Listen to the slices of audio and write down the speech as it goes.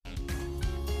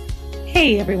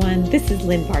Hey everyone, this is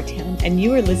Lynn Bartown, and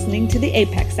you are listening to the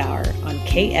Apex Hour on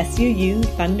KSUU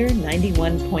Thunder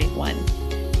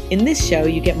 91.1. In this show,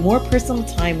 you get more personal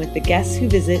time with the guests who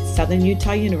visit Southern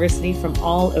Utah University from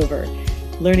all over,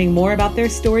 learning more about their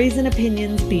stories and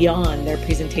opinions beyond their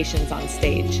presentations on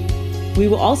stage. We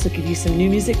will also give you some new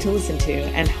music to listen to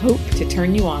and hope to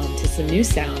turn you on to some new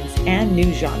sounds and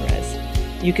new genres.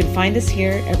 You can find us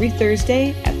here every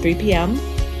Thursday at 3 p.m.,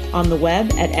 on the web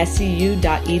at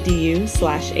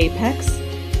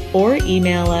scu.edu/apex, or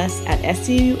email us at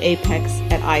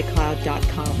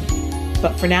scuapex@icloud.com.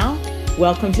 But for now,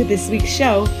 welcome to this week's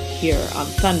show here on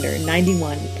Thunder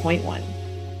 91.1.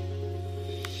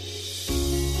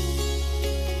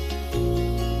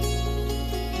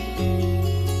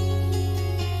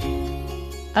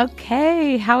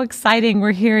 Okay, how exciting.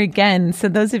 We're here again. So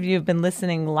those of you who've been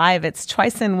listening live, it's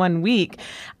twice in 1 week.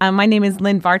 My name is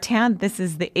Lynn Vartan. This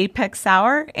is the Apex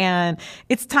Hour, and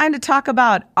it's time to talk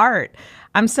about art.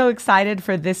 I'm so excited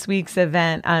for this week's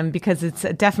event because it's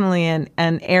definitely an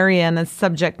area and a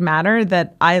subject matter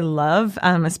that I love,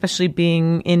 especially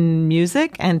being in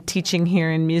music and teaching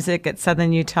here in music at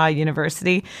Southern Utah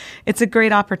University. It's a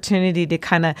great opportunity to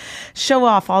kind of show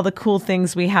off all the cool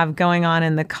things we have going on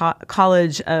in the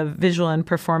College of Visual and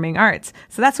Performing Arts.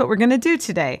 So that's what we're going to do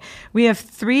today. We have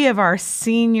 3 of our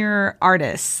senior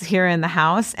artists here in the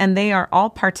house, and they are all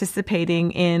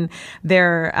participating in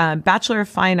their Bachelor of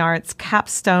Fine Arts capstone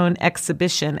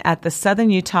exhibition at the Southern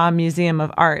Utah Museum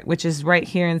of Art, which is right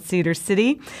here in Cedar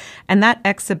City. And that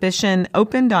exhibition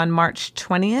opened on March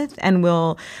 20th and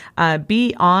will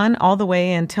be on all the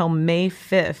way until May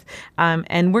 5th.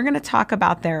 And we're going to talk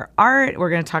about their art,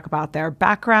 we're going to talk about their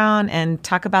background, and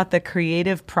talk about the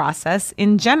creative process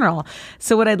in general.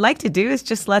 So what I'd like to do is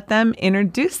just let them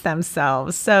introduce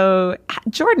themselves. So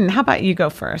Jordan, how about you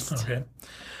go first? Okay.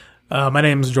 My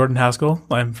name is Jordan Haskell.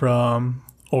 I'm from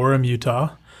Orem,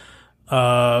 Utah.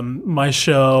 My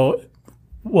show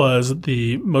was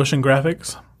the motion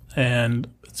graphics, and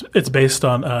it's based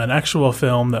on an actual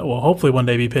film that will hopefully one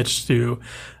day be pitched to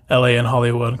LA and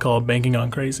Hollywood called Banking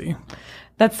on Crazy.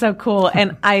 That's so cool.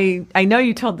 And I know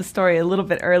you told the story a little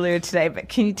bit earlier today, but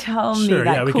can you tell me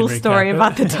that cool story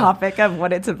about the topic of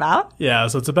what it's about? Yeah,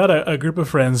 so it's about a group of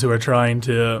friends who are trying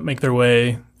to make their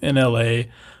way in LA.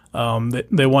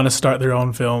 They want to start their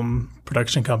own film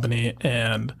production company,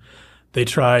 and they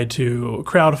try to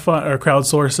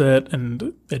crowdsource it,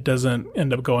 and it doesn't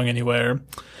end up going anywhere.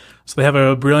 So they have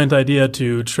a brilliant idea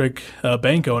to trick a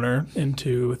bank owner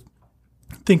into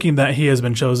thinking that his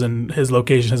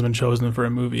location has been chosen for a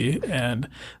movie, and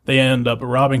they end up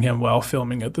robbing him while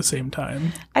filming at the same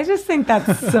time. I just think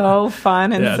that's so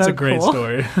fun and yeah, so it's a great cool.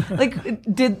 story.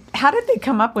 How did they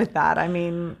come up with that? I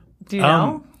mean, do you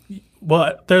know?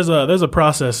 Well, there's a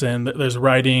process, and there's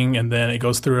writing, and then it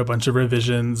goes through a bunch of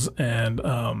revisions. And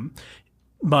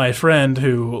my friend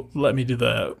who let me do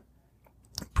the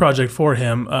project for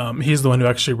him, he's the one who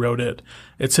actually wrote it.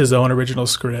 It's his own original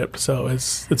script, so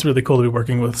it's really cool to be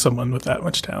working with someone with that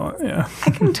much talent. Yeah, I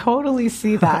can totally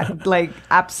see that,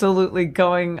 absolutely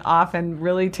going off and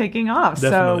really taking off.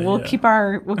 Definitely, so we'll keep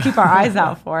our eyes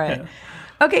out for it. Yeah.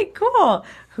 Okay, cool.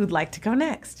 Who'd like to go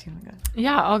next? You want to go?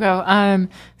 Yeah, I'll go.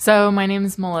 So my name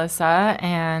is Melissa,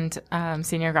 and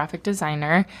senior graphic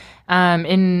designer.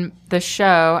 In the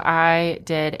show, I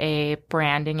did a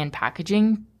branding and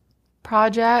packaging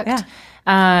project. Yeah.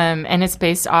 And it's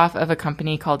based off of a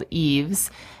company called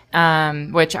Eves,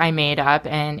 which I made up,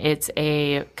 and it's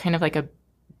a kind of like a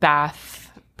bath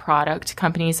product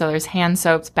company. So there's hand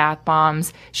soaps, bath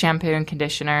bombs, shampoo and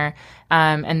conditioner.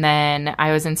 And then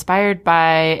I was inspired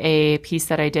by a piece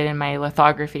that I did in my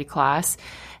lithography class.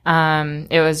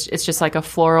 It's just like a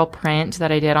floral print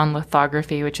that I did on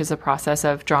lithography, which is a process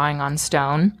of drawing on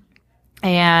stone.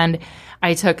 And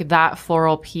I took that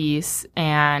floral piece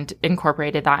and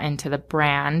incorporated that into the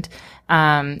brand,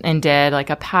 and did like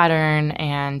a pattern.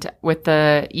 And with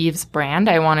the Eves brand,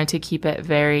 I wanted to keep it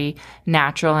very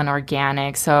natural and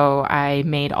organic. So I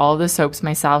made all the soaps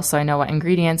myself, so I know what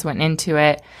ingredients went into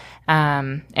it.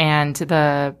 And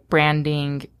the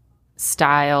branding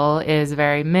style is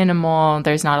very minimal.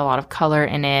 There's not a lot of color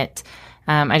in it.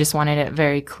 I just wanted it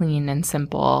very clean and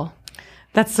simple.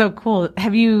 That's so cool.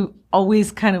 Have you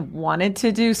always kind of wanted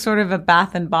to do sort of a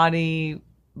bath and body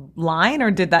line,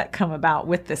 or did that come about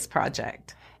with this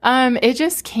project? It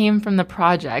just came from the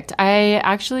project. I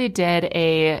actually did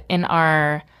in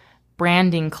our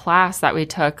branding class that we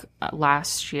took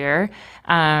last year.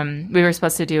 We were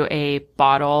supposed to do a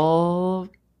bottle...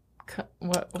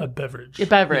 A beverage. A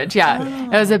beverage, yeah.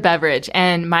 It was a beverage.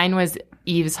 And mine was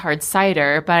Eve's hard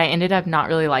cider, but I ended up not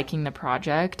really liking the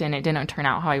project and it didn't turn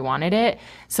out how I wanted it.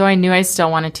 So I knew I still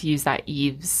wanted to use that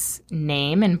Eve's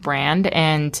name and brand.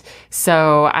 And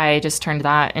so I just turned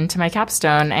that into my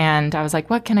capstone, and I was like,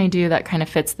 what can I do that kind of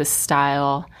fits the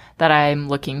style that I'm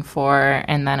looking for?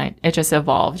 And then it just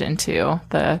evolved into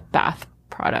the bath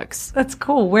products. That's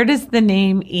cool. Where does the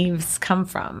name Eve's come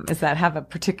from? Does that have a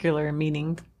particular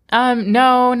meaning?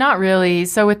 No, not really.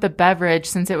 So with the beverage,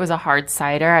 since it was a hard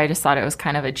cider, I just thought it was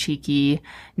kind of a cheeky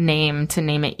name to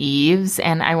name it Eve's,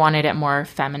 and I wanted it more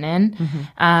feminine.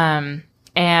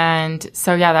 And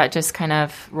so, yeah, that just kind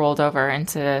of rolled over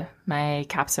into my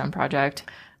capstone project.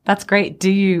 That's great.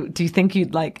 Do you think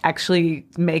you'd like actually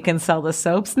make and sell the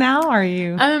soaps now? Are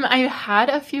you? I had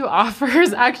a few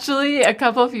offers actually. A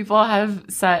couple of people have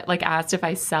asked if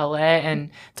I sell it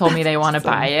and told me they want to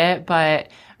buy it, but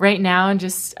right now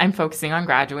I'm focusing on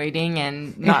graduating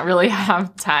and not really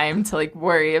have time to like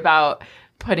worry about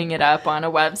putting it up on a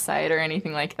website or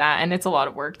anything like that. And it's a lot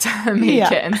of work to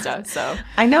make it and stuff. So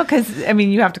I know, because I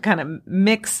mean, you have to kind of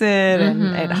mix it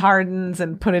and it hardens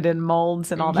and put it in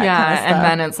molds and all that kind of stuff. And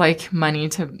then it's like money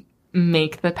to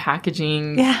make the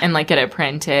packaging and like get it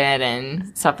printed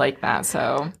and stuff like that.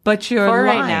 So but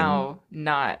right now,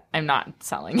 I'm not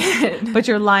selling it. But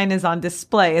your line is on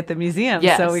display at the museum,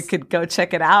 so we could go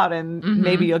check it out and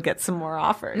maybe you'll get some more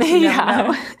offers. You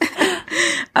never know.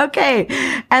 Okay.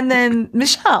 And then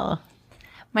Michelle.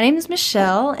 My name is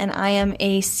Michelle, and I am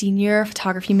a senior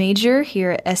photography major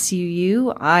here at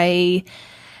SUU. I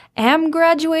am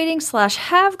graduating /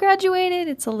 have graduated.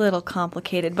 It's a little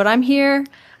complicated, but I'm here.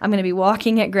 I'm going to be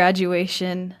walking at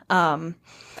graduation.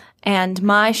 And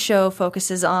my show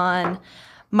focuses on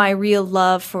my real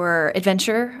love for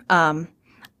adventure.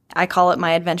 I call it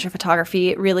my adventure photography.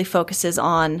 It really focuses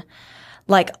on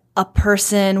like a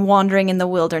person wandering in the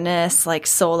wilderness, like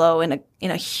solo in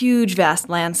a huge, vast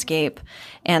landscape.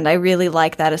 And I really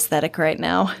like that aesthetic right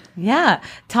now. Yeah.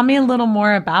 Tell me a little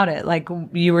more about it. Like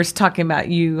you were talking about,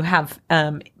 you have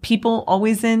people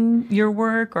always in your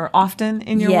work or often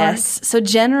in your work? Yes. So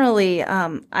generally,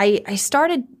 I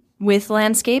started with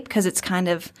landscape because it's kind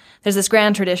of, there's this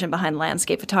grand tradition behind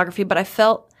landscape photography, but I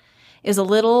felt it was a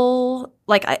little,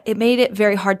 it made it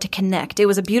very hard to connect. It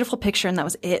was a beautiful picture and that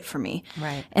was it for me.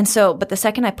 Right. And so, but the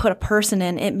second I put a person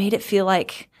in, it made it feel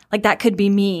like that could be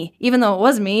me, even though it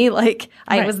was me,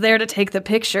 I was there to take the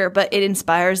picture, but it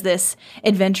inspires this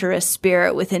adventurous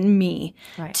spirit within me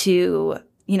to,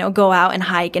 go out and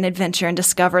hike and adventure and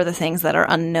discover the things that are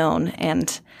unknown.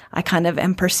 And I kind of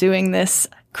am pursuing this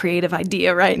creative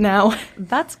idea right now.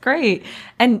 That's great.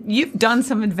 And you've done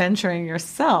some adventuring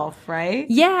yourself, right?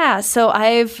 Yeah. So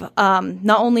I've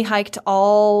not only hiked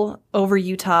all over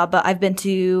Utah, but I've been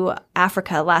to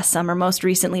Africa last summer, most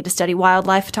recently to study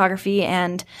wildlife photography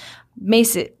and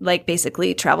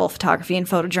basically travel photography and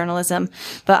photojournalism,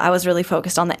 but I was really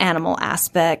focused on the animal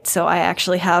aspect. So I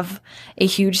actually have a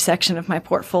huge section of my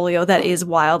portfolio that is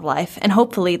wildlife, and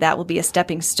hopefully that will be a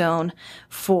stepping stone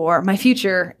for my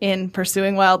future in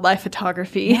pursuing wildlife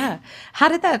photography. Yeah. How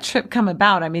did that trip come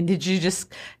about? I mean, did you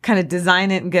just kind of design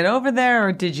it and get over there,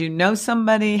 or did you know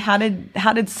somebody? How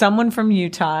did someone from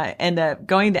Utah end up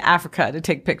going to Africa to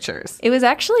take pictures? It was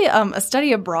actually a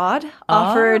study abroad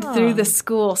offered through the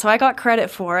school. So I got credit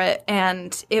for it,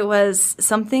 and it was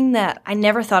something that I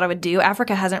never thought I would do.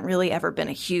 Africa hasn't really ever been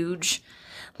a huge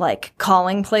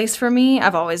calling place for me.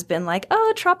 I've always been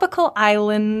tropical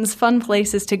islands, fun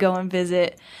places to go and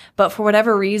visit. But for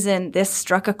whatever reason, this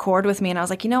struck a chord with me, and I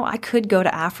was like, I could go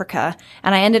to Africa.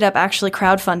 And I ended up actually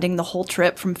crowdfunding the whole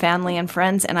trip from family and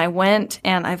friends, and I went,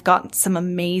 and I've gotten some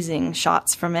amazing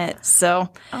shots from it. So,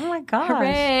 oh my gosh,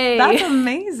 hooray. That's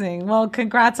amazing. Well,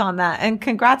 congrats on that, and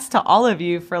congrats to all of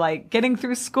you for getting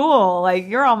through school.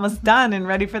 You're almost done and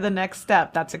ready for the next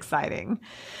step. That's exciting.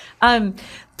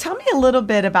 Tell me a little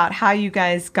bit about how you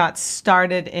guys got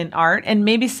started in art and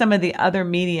maybe some of the other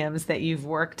mediums that you've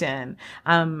worked in.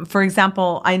 For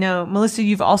example, I know, Melissa,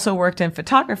 you've also worked in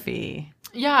photography.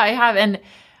 Yeah, I have. And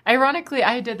ironically,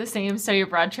 I did the same study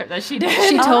abroad trip that she did.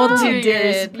 She totally 2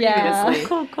 years did. Yeah.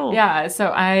 previously. Cool. Yeah, so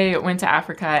I went to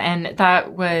Africa, and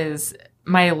that was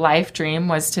my life dream,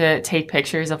 was to take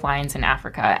pictures of lions in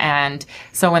Africa. And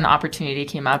so when the opportunity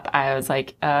came up, I was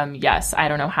like, yes, I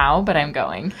don't know how, but I'm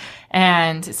going.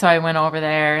 And so I went over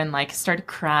there and started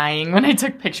crying when I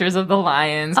took pictures of the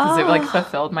lions because it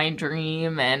fulfilled my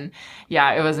dream. And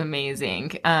yeah, it was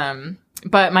amazing.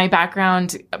 But my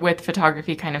background with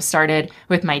photography kind of started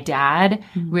with my dad.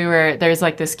 Mm-hmm. There's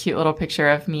this cute little picture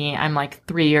of me. I'm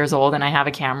 3 years old and I have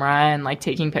a camera and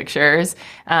taking pictures.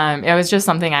 It was just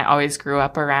something I always grew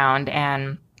up around.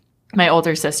 And my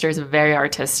older sister is very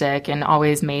artistic and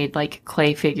always made like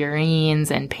clay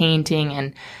figurines and painting.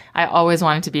 And I always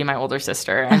wanted to be my older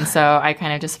sister. And so I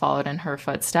kind of just followed in her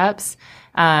footsteps.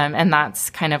 And that's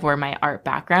kind of where my art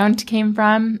background came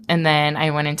from. And then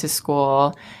I went into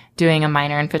school doing a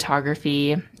minor in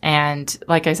photography. And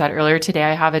like I said earlier today,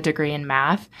 I have a degree in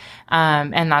math.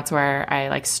 And that's where I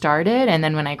like started. And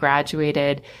then when I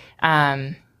graduated,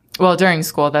 during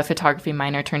school, the photography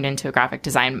minor turned into a graphic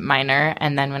design minor.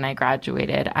 And then when I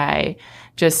graduated, I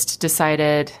just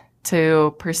decided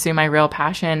to pursue my real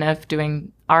passion of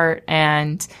doing art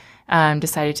and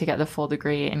decided to get the full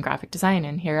degree in graphic design.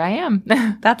 And here I am.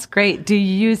 That's great. Do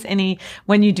you use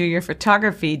when you do your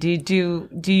photography, do you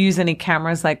use any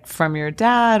cameras like from your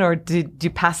dad, or do you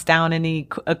pass down any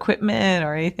equipment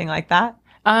or anything like that?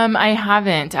 I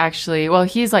haven't actually. Well,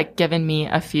 he's like given me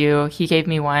a few. He gave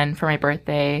me one for my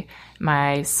birthday,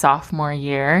 my sophomore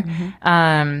year.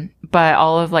 But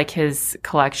all of like his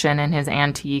collection and his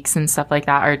antiques and stuff like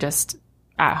that are just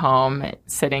at home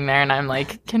sitting there. And I'm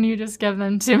like, can you just give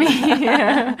them to me?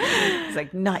 It's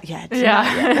like, not yet. Yeah.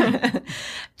 Not yet.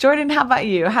 Jordan, how about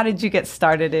you? How did you get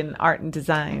started in art and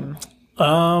design?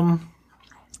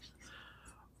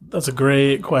 That's a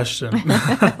great question.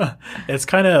 It's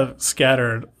kind of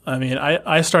scattered. I mean,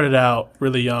 I started out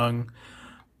really young,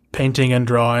 painting and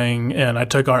drawing, and I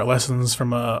took art lessons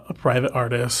from a private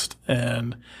artist.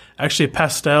 And actually,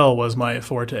 pastel was my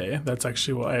forte. That's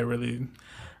actually what I really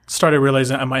started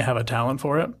realizing I might have a talent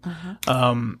for it.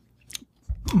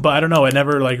 But I don't know. It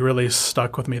never like really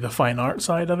stuck with me, the fine art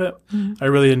side of it. I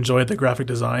really enjoyed the graphic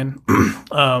design.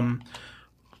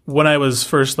 When I was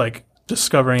first like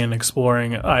discovering and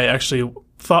exploring, I actually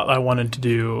thought I wanted to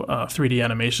do 3D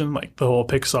animation, like the whole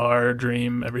Pixar,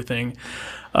 Dream, everything.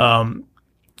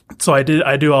 So I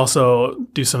do also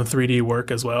do some 3D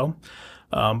work as well.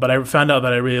 But I found out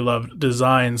that I really loved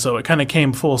design. So it kind of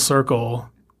came full circle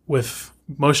with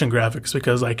motion graphics,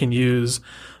 because I can use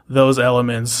those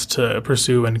elements to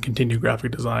pursue and continue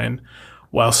graphic design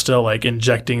while still like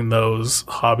injecting those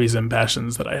hobbies and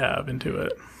passions that I have into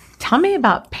it. Tell me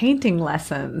about painting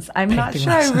lessons. I'm not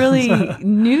sure I really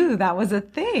knew that was a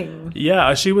thing.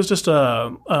 Yeah, she was just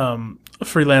a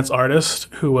freelance artist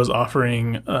who was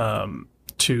offering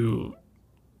to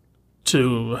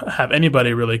have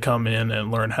anybody really come in and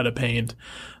learn how to paint.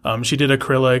 She did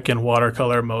acrylic and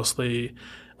watercolor mostly,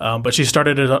 but she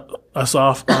started us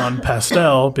off on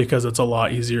pastel because it's a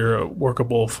lot easier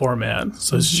workable format.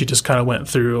 So she just kind of went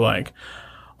through like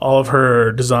all of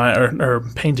her design or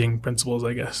painting principles,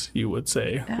 I guess you would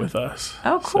say, with us.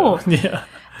 Oh, cool. So, yeah.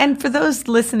 And for those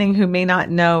listening who may not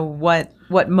know what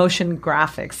motion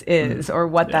graphics is or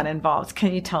what that involves,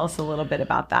 can you tell us a little bit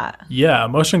about that? Yeah,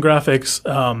 motion graphics,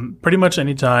 pretty much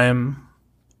anytime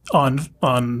on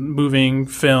moving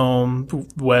film,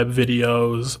 web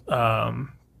videos,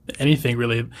 anything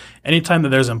really, anytime that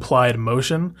there's implied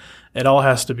motion, it all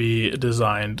has to be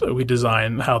designed. We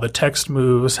design how the text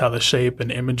moves, how the shape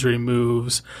and imagery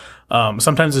moves.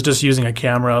 Sometimes it's just using a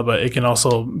camera, but it can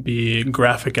also be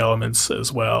graphic elements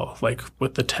as well, like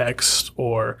with the text,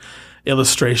 or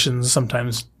illustrations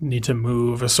sometimes need to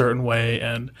move a certain way.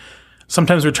 And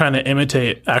sometimes we're trying to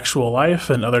imitate actual life,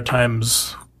 and other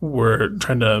times we're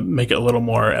trying to make it a little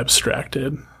more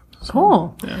abstracted.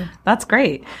 Cool. Yeah. That's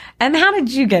great. And how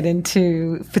did you get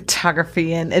into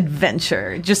photography and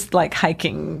adventure? Just like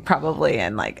hiking probably,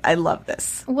 and like, I love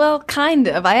this. Well, kind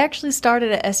of. I actually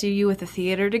started at SUU with a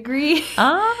theater degree.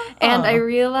 And I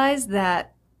realized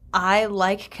that I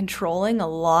like controlling a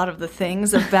lot of the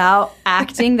things about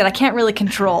acting that I can't really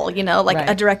control, like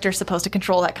a director's supposed to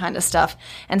control that kind of stuff.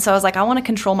 And so I was like, I want to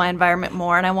control my environment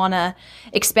more, and I want to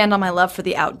expand on my love for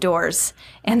the outdoors.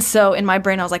 And so in my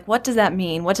brain, I was like, what does that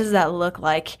mean? What does that look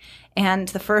like? And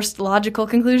the first logical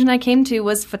conclusion I came to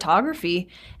was photography.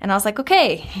 And I was like,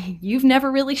 okay, you've never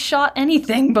really shot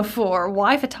anything before.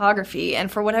 Why photography?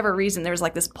 And for whatever reason, there was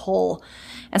like this pull.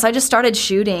 And so I just started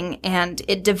shooting, and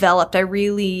it developed. I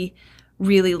really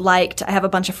liked. I have a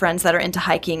bunch of friends that are into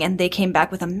hiking, and they came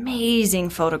back with amazing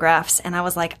photographs. And I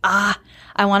was like, I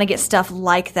want to get stuff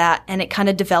like that. And it kind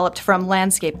of developed from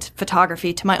landscape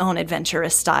photography to my own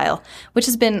adventurous style, which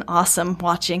has been awesome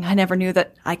watching. I never knew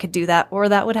that I could do that or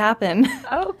that would happen.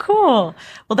 Oh, cool.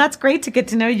 Well, that's great to get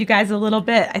to know you guys a little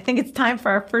bit. I think it's time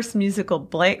for our first musical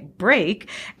break.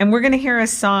 And we're going to hear a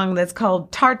song that's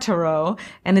called Tartaro,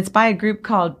 and it's by a group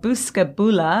called Busca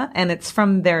Bula, and it's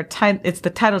from it's the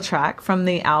title track from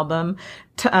the album,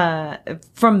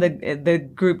 from the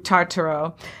group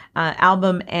Tartaro,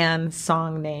 album and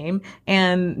song name.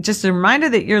 And just a reminder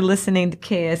that you're listening to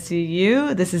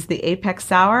KSUU. This is the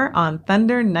Apex Hour on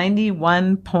Thunder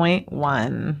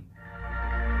 91.1.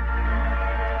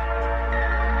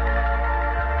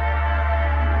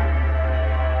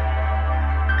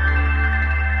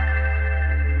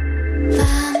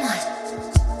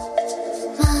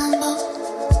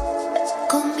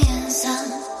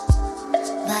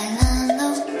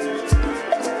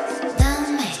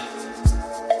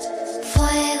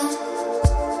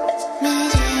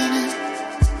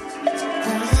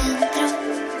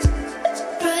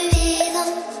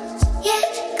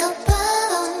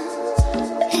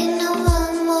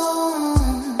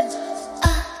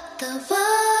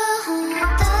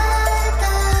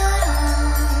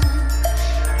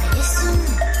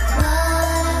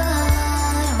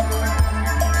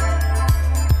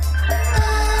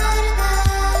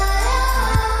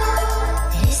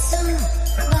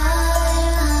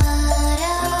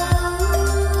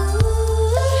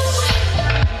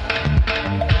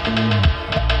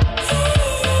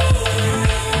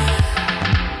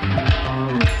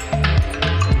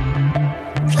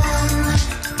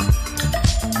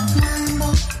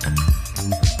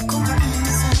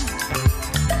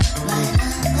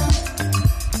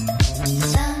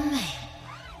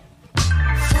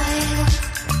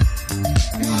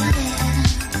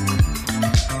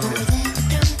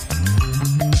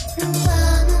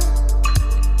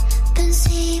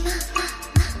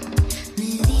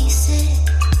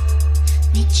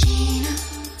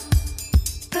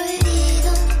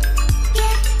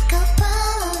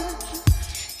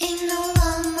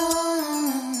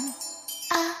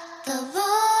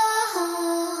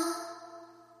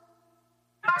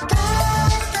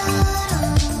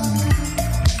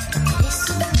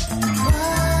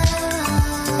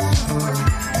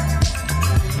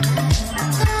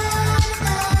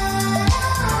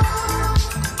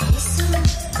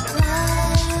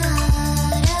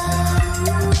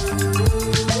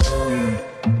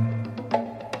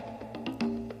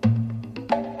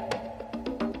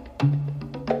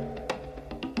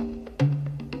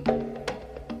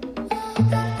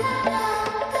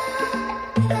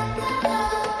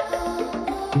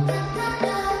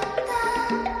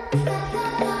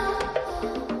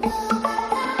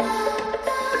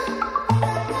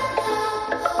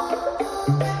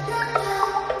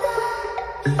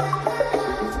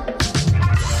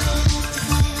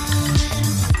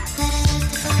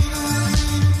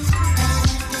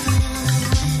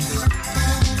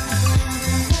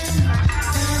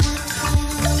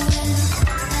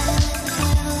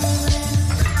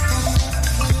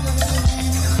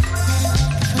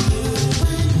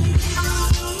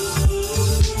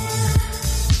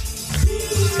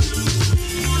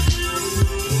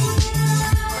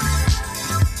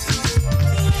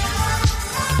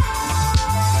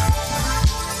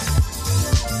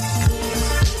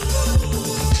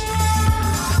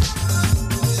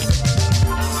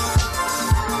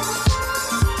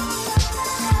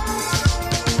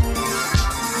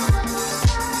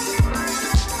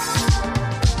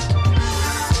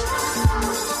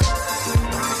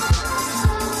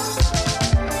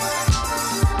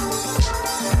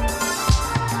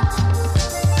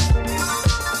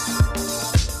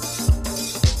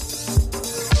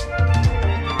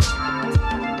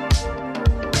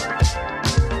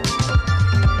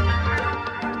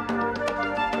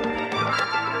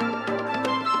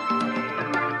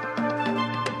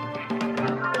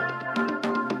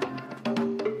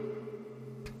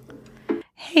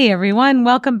 Hey everyone,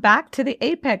 welcome back to the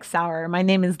Apex Hour. My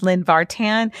name is Lynn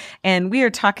Vartan, and we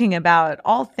are talking about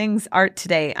all things art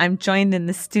today. I'm joined in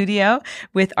the studio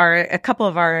with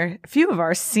a few of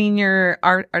our senior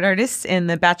artists in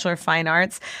the Bachelor of Fine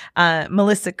Arts,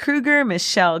 Melissa Kruger,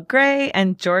 Michelle Gray,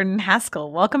 and Jordan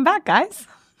Haskell. Welcome back, guys.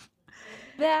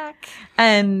 Back.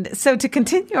 And so to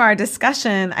continue our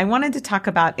discussion, I wanted to talk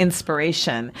about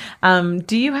inspiration.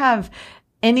 Do you have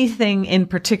anything in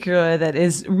particular that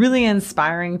is really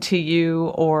inspiring to you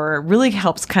or really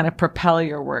helps kind of propel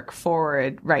your work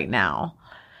forward right now?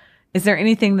 Is there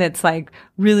anything that's like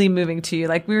really moving to you?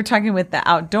 Like we were talking with the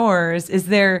outdoors, is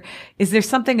there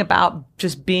something about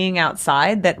just being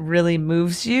outside that really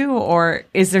moves you, or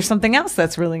is there something else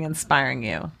that's really inspiring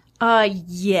you?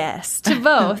 Yes, to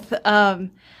both.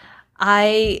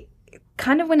 I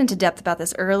kind of went into depth about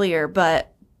this earlier,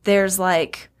 but there's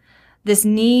like this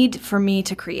need for me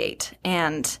to create.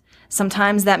 And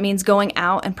sometimes that means going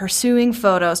out and pursuing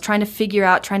photos, trying to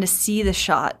see the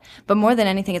shot. But more than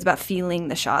anything, it's about feeling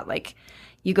the shot. Like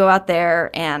you go out there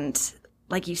and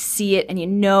like you see it and you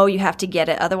know you have to get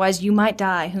it. Otherwise you might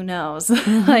die. Who knows?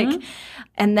 Mm-hmm.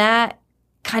 And that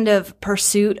kind of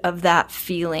pursuit of that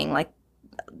feeling, like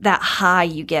that high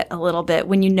you get a little bit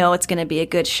when you know it's going to be a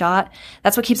good shot.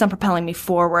 That's what keeps on propelling me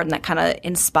forward, and that kind of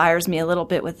inspires me a little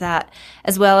bit with that.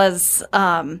 As well as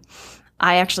I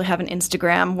actually have an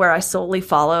Instagram where I solely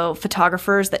follow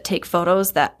photographers that take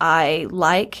photos that I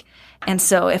like. And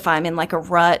so if I'm in like a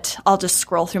rut, I'll just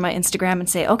scroll through my Instagram and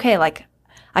say, okay, like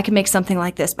I can make something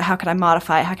like this, but how can I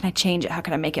modify it? How can I change it? How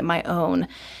can I make it my own?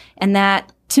 And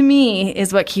that, to me,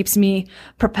 is what keeps me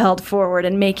propelled forward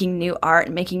and making new art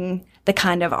and making the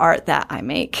kind of art that I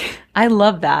make. I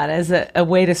love that as a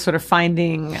way to sort of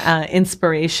finding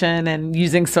inspiration and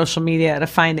using social media to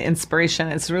find inspiration.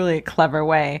 It's really a clever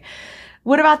way.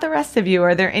 What about the rest of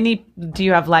you? Do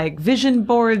you have like vision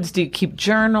boards? Do you keep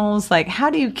journals? Like, how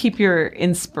do you keep your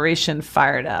inspiration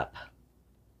fired up?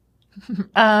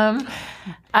 I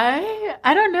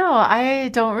don't know. I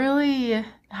don't really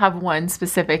have one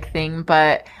specific thing,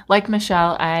 but like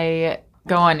Michelle, I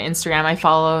go on Instagram. I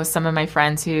follow some of my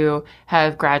friends who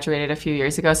have graduated a few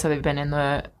years ago, so they've been in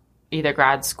the either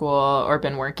grad school or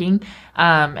been working.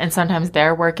 And sometimes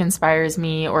their work inspires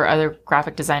me, or other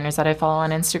graphic designers that I follow on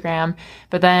Instagram.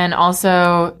 But then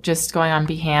also just going on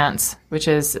Behance, which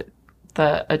is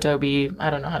the Adobe, I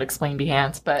don't know how to explain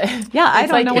Behance, but yeah, I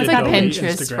don't know what it's like Adobe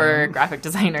Pinterest Instagram for graphic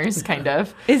designers, kind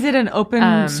of. Is it an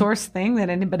open source thing that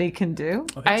anybody can do?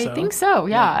 I think so,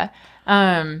 yeah.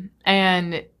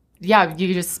 And yeah,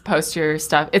 you just post your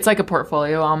stuff. It's like a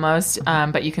portfolio almost,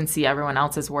 but you can see everyone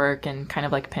else's work, and kind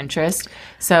of like Pinterest.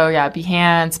 So yeah,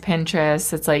 Behance,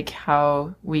 Pinterest, it's like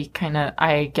how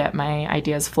I get my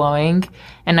ideas flowing.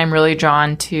 And I'm really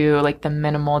drawn to like the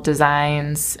minimal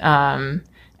designs,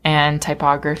 and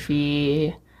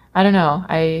typography. I don't know.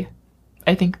 I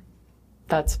think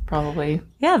that's probably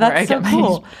that's so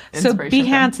cool. So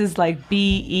Behance from. Is like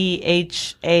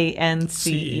Behance.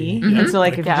 Mm-hmm. And so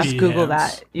like if you just Behance. Google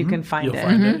that, you can find You'll it.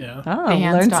 find it, yeah. Oh,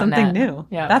 Behance.net. learn something new.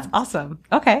 Yeah. That's awesome.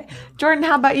 Okay. Jordan,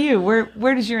 how about you?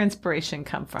 Where does your inspiration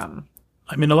come from?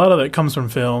 I mean, a lot of it comes from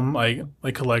film. I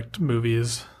collect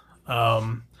movies.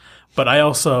 But I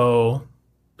also,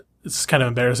 it's kind of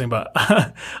embarrassing, but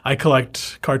I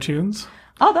collect cartoons.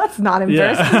 Oh, that's not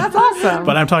embarrassing. Yeah. That's awesome.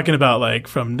 But I'm talking about like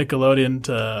from Nickelodeon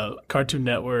to Cartoon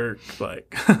Network,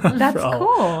 like That's for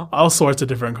cool. all sorts of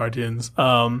different cartoons.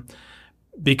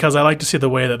 Because I like to see the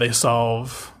way that they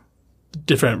solve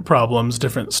different problems,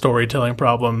 different storytelling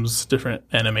problems, different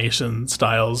animation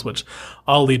styles, which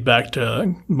all lead back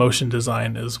to motion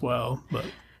design as well. But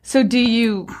So do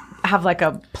you have like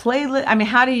a playlist? I mean,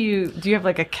 how do you have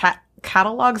like a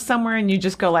catalog somewhere and you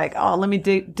just go like, oh, let me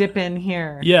dip in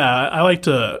here? yeah, I like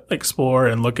to explore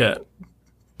and look at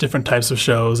different types of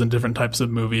shows and different types of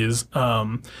movies.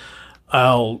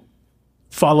 I'll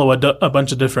follow a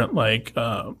bunch of different like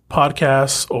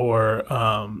podcasts or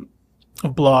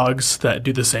blogs that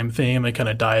do the same theme. They kind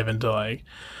of dive into like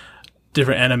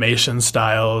different animation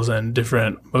styles and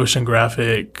different motion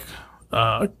graphic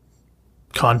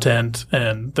content,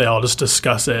 and they all just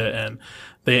discuss it and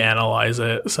they analyze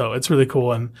it. So it's really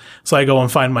cool. And so I go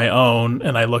and find my own,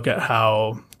 and I look at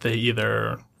how they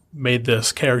either made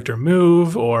this character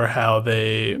move or how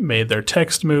they made their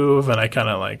text move, and I kind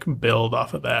of like build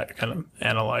off of that, kind of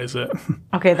analyze it.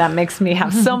 Okay, that makes me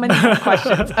have so many more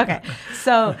questions. Okay,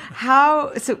 so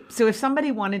so if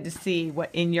somebody wanted to see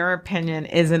what, in your opinion,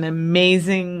 is an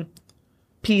amazing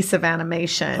piece of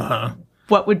animation,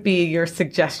 what would be your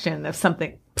suggestion of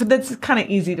something that's kind of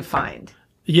easy to find?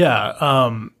 Yeah,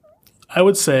 I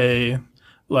would say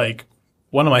like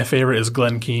one of my favorite is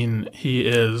Glenn Keane. He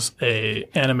is a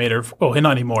animator. Oh,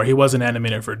 not anymore. He was an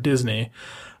animator for Disney,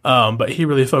 but he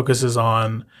really focuses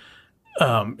on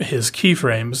his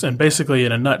keyframes. And basically,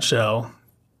 in a nutshell,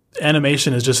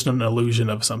 animation is just an illusion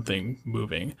of something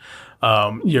moving.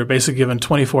 You're basically given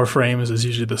 24 frames is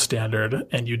usually the standard,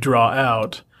 and you draw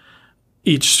out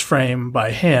each frame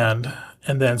by hand.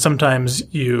 And then sometimes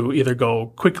you either go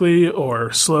quickly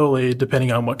or slowly,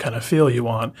 depending on what kind of feel you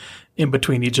want, in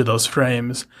between each of those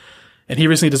frames. And he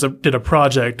recently did a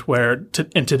project where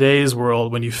in today's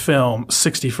world, when you film,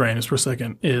 60 frames per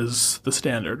second is the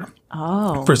standard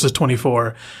versus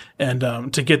 24.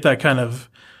 And to get that kind of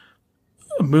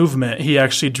movement, he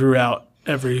actually drew out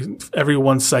every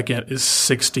 1 second is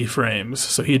 60 frames.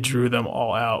 So he drew them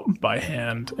all out by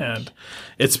hand, and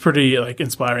it's pretty like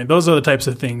inspiring. Those are the types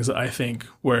of things I think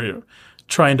where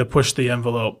trying to push the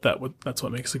envelope, that's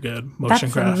what makes a good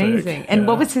motion graphic. That's amazing. And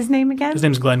what was his name again? His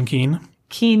name's Glenn Keane.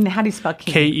 Keane, how do you spell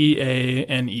Keane?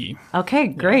 Keane. Okay,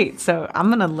 great. So I'm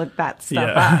going to look that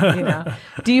stuff up,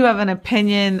 Do you have an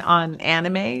opinion on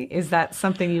anime? Is that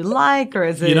something you like, or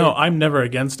is it? I'm never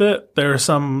against it. There are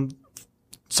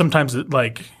sometimes it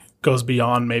like goes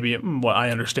beyond maybe what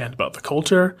I understand about the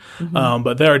culture.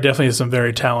 But there are definitely some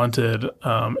very talented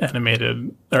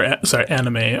anime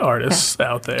artists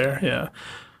out there. Yeah.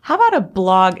 How about a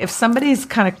blog? If somebody's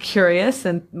kind of curious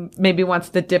and maybe wants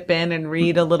to dip in and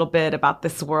read a little bit about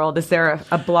this world, is there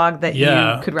a blog that you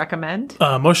could recommend?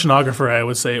 Motionographer, I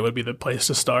would say it would be the place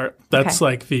to start. That's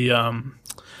like the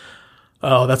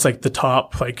that's like the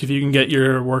top. Like if you can get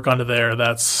your work onto there,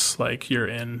 that's like you're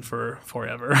in for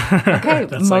forever. Okay,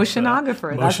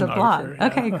 Motionographer. That's a blog. Yeah.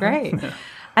 Okay, great.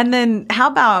 And then how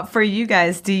about for you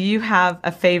guys, do you have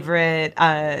a favorite,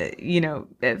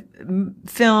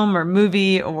 film or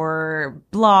movie or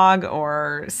blog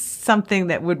or something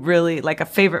that would really, like a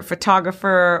favorite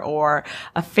photographer or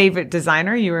a favorite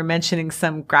designer? You were mentioning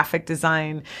some graphic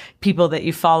design people that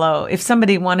you follow. If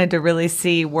somebody wanted to really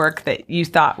see work that you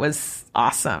thought was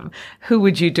awesome, who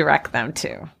would you direct them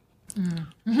to?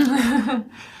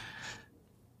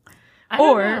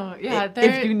 Or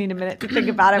if you need a minute to think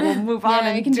about it, we'll move on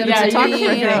and do the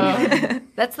photographer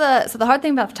thing. So the hard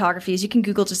thing about photography is you can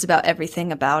Google just about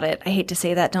everything about it. I hate to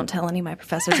say that. Don't tell any of my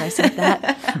professors I said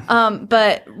that.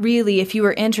 But really, if you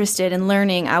were interested in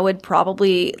learning, I would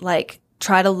probably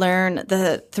try to learn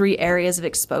the 3 areas of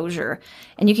exposure.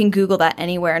 And you can Google that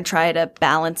anywhere and try to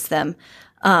balance them.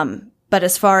 But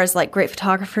as far as great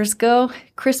photographers go,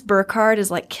 Chris Burkhardt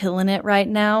is killing it right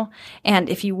now. And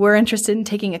if you were interested in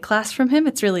taking a class from him,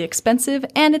 it's really expensive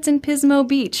and it's in Pismo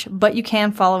Beach, but you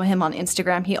can follow him on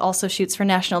Instagram. He also shoots for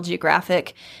National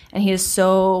Geographic, and he's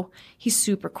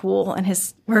super cool, and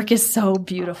his work is so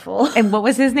beautiful. And what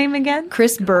was his name again?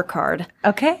 Chris Burkhardt.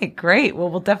 Okay, great. Well,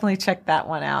 we'll definitely check that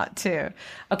one out too.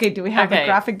 Okay, do we have a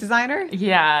graphic designer?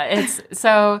 Yeah, it's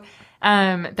so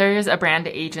there's a brand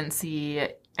agency,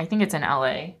 I think it's in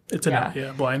LA. It's in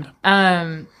Blind.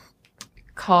 This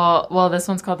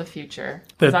one's called The Future.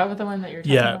 Is that the one that you're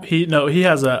talking about? He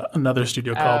has another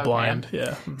studio called Blind.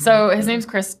 Yeah. So his name's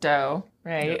Chris Do,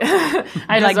 right?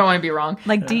 I just don't want to be wrong.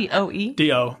 Like D-O-E?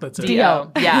 D-O, that's it.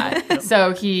 D-O, yeah.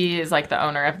 So he is the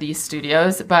owner of these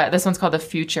studios, but this one's called The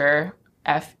Future,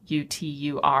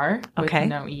 Futur, with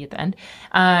no E at the end.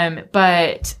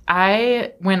 But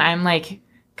when I'm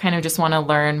kind of just want to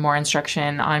learn more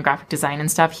instruction on graphic design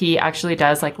and stuff, he actually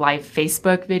does like live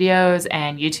Facebook videos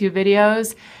and YouTube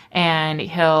videos, and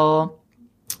he'll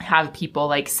have people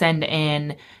like send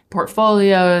in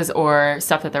portfolios or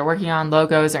stuff that they're working on,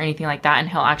 logos or anything like that, and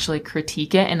he'll actually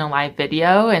critique it in a live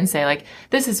video and say like,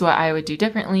 this is what I would do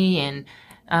differently. And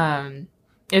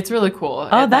it's really cool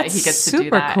that he gets to do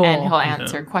that. Cool. And he'll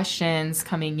answer questions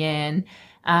coming in.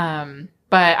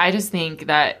 But I just think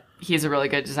that he's a really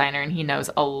good designer and he knows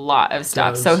a lot of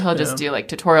stuff. So he'll just do like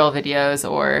tutorial videos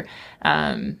or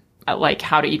like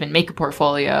how to even make a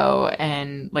portfolio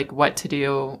and like what to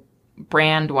do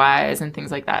brand wise and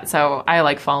things like that. So I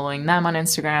like following them on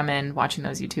Instagram and watching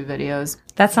those YouTube videos.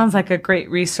 That sounds like a great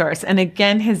resource. And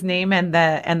again, his name and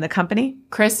the company?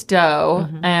 Chris Doe,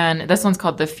 and this one's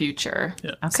called The Future.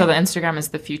 Yeah. Okay. So the Instagram is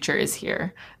The Future is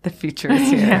Here. The Future is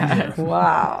Here. Yeah.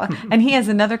 Wow. And he has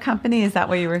another company? Is that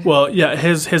what you were? Well, yeah,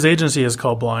 his agency is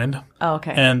called Blind. Oh,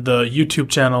 okay. And the YouTube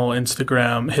channel,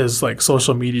 Instagram, his like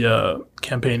social media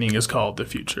campaigning is called The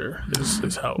Future,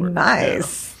 is how it works.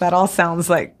 Nice. That all sounds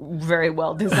like very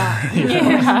well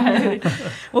designed.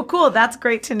 Well, cool. That's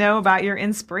great to know about your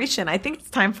inspiration. I think it's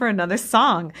time for another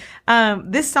song.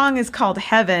 This song is called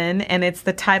Heaven, and it's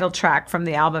the title track from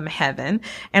the album Heaven.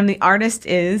 And the artist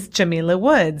is Jamila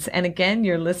Woods. And again,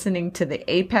 you're listening to the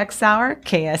Apex Hour,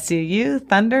 KSUU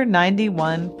Thunder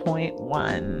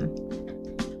 91.1.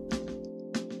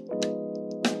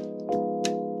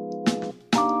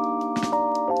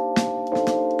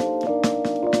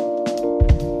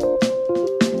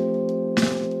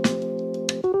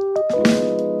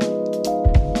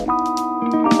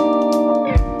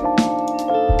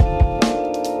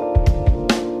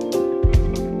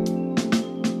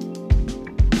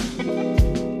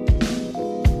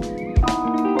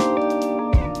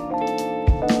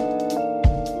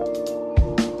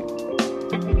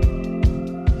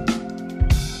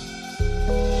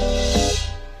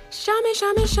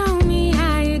 Show me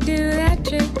how you do that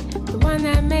trick, the one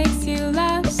that makes you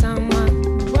love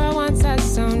someone. The world wants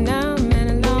us so numb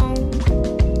and alone.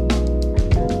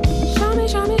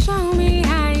 Show me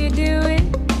how you do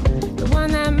it, the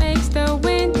one that makes the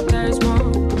winters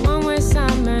warm, the one where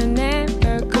summer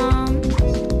never comes.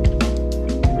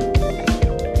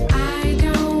 I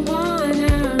don't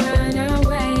wanna run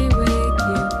away with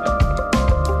you,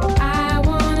 I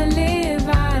wanna live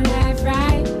our life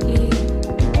right here.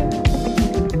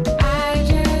 I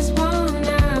just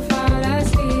wanna fall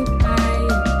asleep by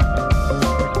you.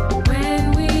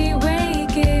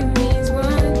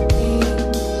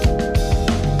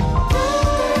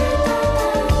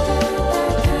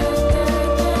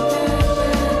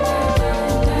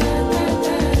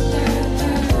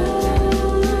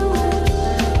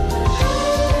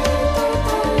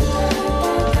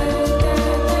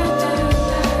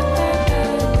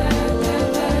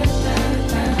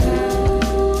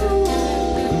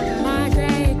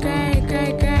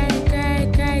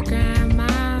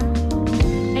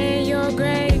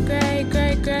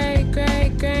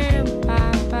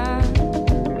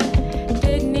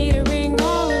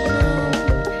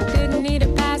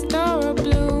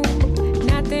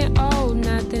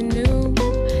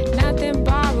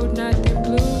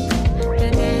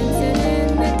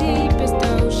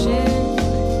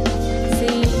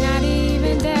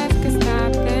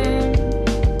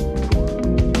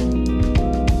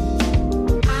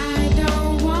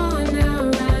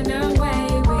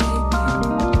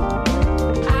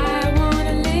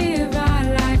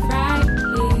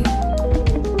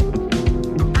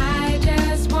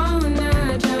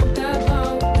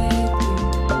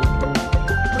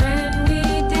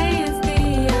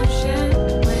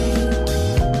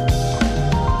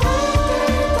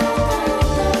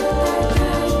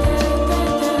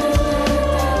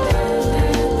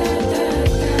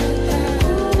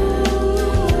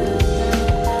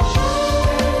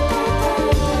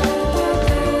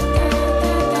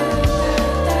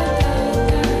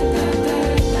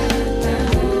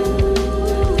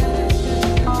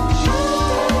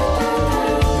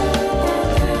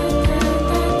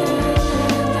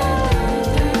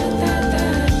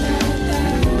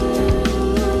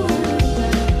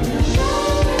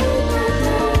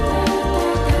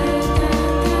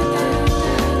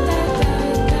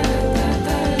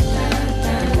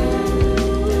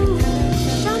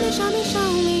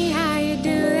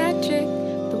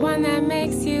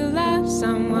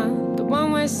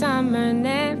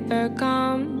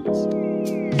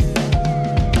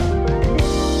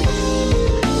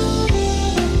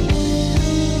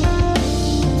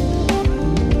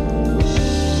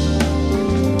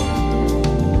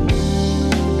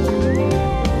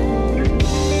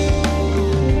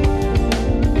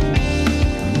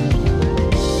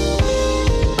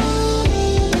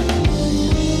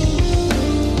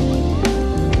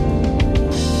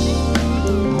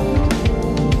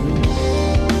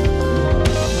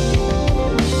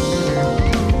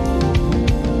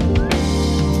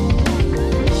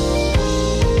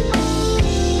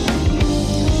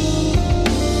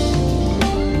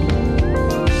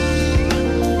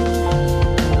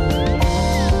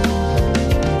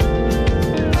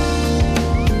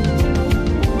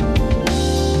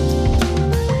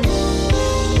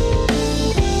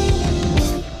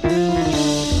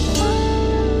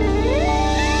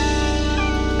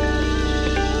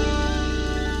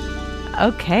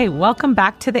 Okay, welcome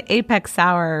back to the Apex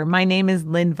Hour. My name is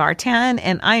Lynn Vartan,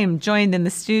 and I am joined in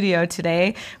the studio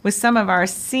today with some of our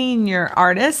senior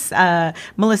artists,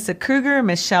 Melissa Kruger,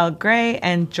 Michelle Gray,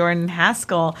 and Jordan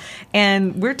Haskell.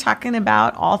 And we're talking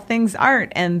about all things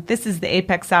art. And this is the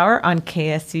Apex Hour on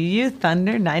KSUU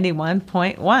Thunder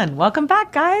 91.1. Welcome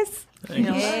back, guys.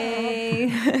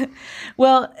 Yay.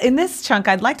 Well, in this chunk,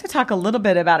 I'd like to talk a little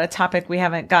bit about a topic we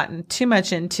haven't gotten too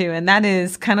much into, and that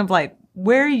is kind of like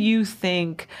where you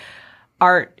think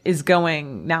art is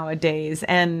going nowadays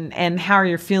and how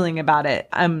you're feeling about it.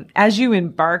 As you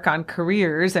embark on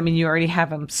careers, I mean, you already have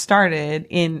them started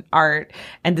in art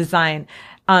and design.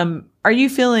 Are you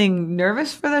feeling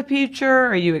nervous for the future?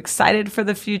 Are you excited for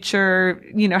the future?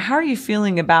 You know, how are you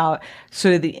feeling about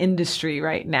sort of the industry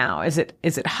right now? Is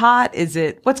it hot?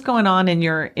 What's going on in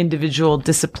your individual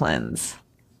disciplines?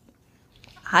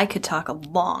 I could talk a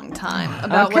long time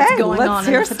about Okay, what's going let's on in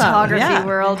hear the some. photography Yeah.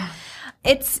 world.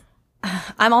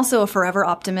 I'm also a forever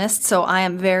optimist, so I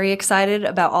am very excited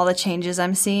about all the changes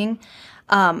I'm seeing.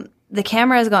 The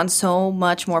camera has gotten so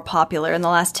much more popular in the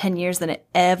last 10 years than it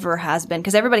ever has been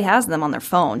because everybody has them on their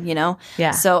phone, you know?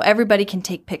 Yeah. So everybody can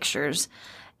take pictures.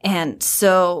 And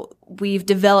so we've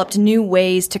developed new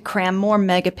ways to cram more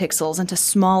megapixels into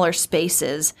smaller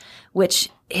spaces, which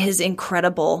is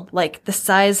incredible. Like the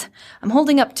size, I'm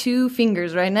holding up 2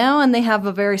 fingers right now and they have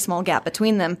a very small gap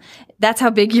between them. That's how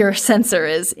big your sensor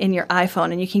is in your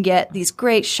iPhone, and you can get these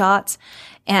great shots.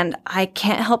 And I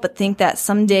can't help but think that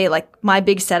someday, like my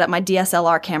big setup, my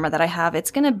DSLR camera that I have,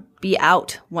 it's going to be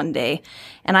out one day.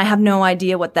 And I have no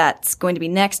idea what that's going to be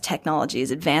next. Technology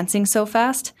is advancing so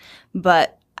fast,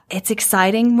 but it's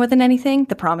exciting more than anything.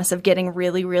 The promise of getting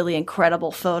really, really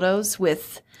incredible photos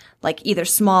with like either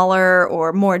smaller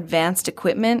or more advanced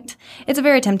equipment. It's a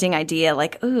very tempting idea,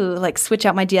 like, ooh, like switch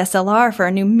out my DSLR for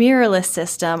a new mirrorless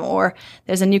system, or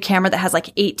there's a new camera that has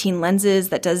like 18 lenses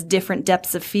that does different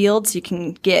depths of field so you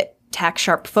can get tack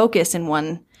sharp focus in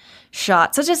one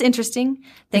shot. So it's just interesting.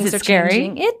 Things it are scary?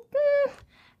 changing.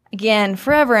 Again,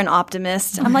 forever an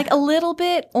optimist. I'm like a little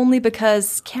bit, only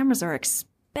because cameras are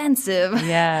expensive.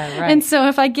 Yeah, right. And so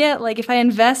if I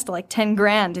invest like 10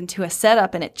 grand into a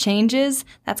setup and it changes,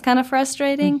 that's kind of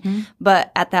frustrating. Mm-hmm.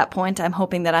 But at that point, I'm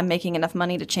hoping that I'm making enough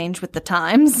money to change with the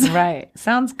times. Right.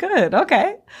 Sounds good.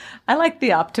 Okay. I like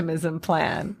the optimism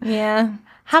plan. Yeah.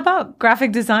 How about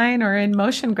graphic design or in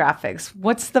motion graphics?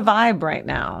 What's the vibe right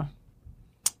now?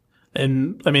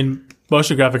 And I mean,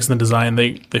 motion graphics and design,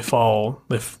 they fall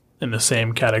in the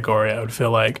same category, I would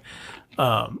feel like.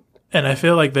 And I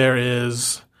feel like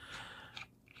there's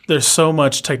so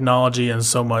much technology and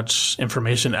so much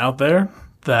information out there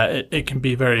that it can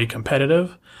be very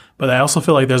competitive. But I also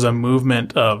feel like there's a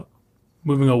movement of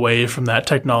moving away from that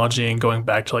technology and going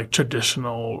back to like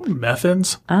traditional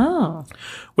methods. Oh.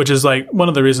 Which is like one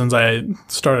of the reasons I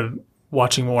started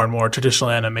watching more and more traditional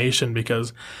animation,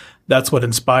 because that's what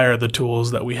inspired the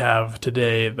tools that we have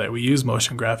today that we use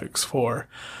motion graphics for.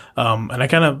 And I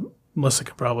kind of, Melissa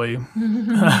could probably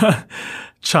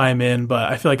chime in, but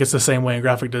I feel like it's the same way in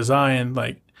graphic design.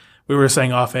 Like we were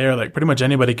saying off air, like pretty much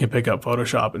anybody can pick up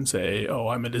Photoshop and say, oh,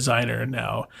 I'm a designer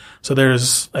now. So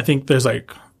I think there's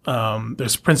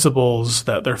principles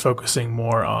that they're focusing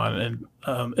more on, and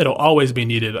it'll always be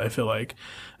needed, I feel like,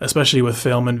 especially with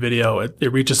film and video.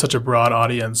 It reaches such a broad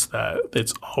audience that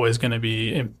it's always going to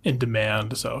be in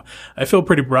demand. So I feel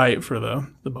pretty bright for the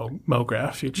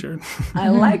MoGraph future. I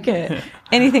like it.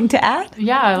 Anything to add?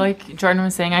 Yeah, like Jordan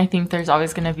was saying, I think there's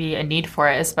always going to be a need for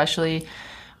it, especially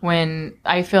when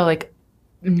I feel like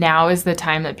now is the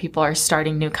time that people are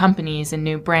starting new companies and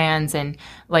new brands, and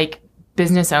like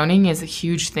business owning is a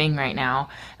huge thing right now.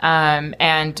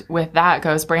 And with that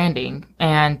goes branding,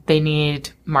 and they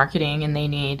need marketing, and they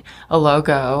need a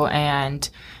logo and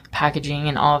packaging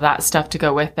and all of that stuff to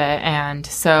go with it. And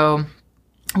so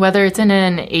whether it's in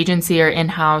an agency or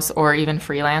in-house or even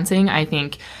freelancing, I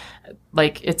think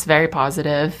like it's very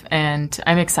positive, and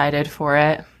I'm excited for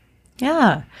it.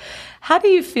 Yeah. How do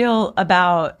you feel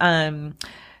about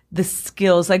the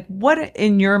skills? Like what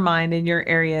in your mind, in your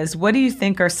areas, what do you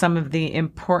think are some of the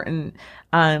important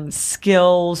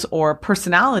skills or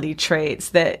personality traits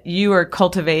that you are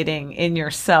cultivating in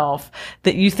yourself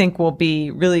that you think will be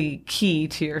really key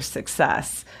to your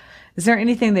success? Is there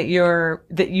anything that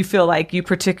you feel like you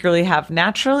particularly have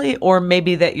naturally, or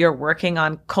maybe that you're working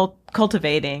on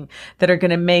cultivating that are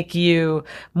going to make you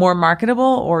more marketable,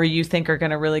 or you think are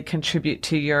going to really contribute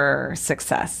to your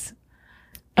success?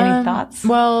 Any thoughts?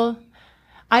 Well,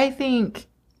 I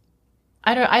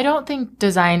don't think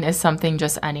design is something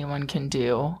just anyone can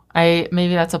do.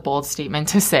 Maybe that's a bold statement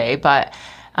to say, but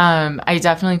I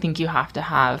definitely think you have to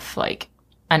have like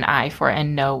an eye for it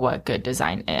and know what good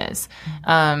design is.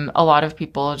 A lot of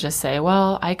people just say,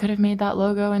 well, I could have made that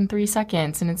logo in 3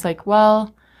 seconds. And it's like,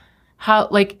 well, how,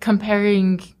 like,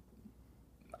 comparing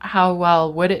how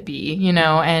well would it be, you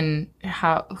know, and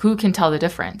who can tell the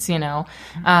difference, you know,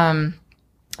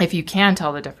 if you can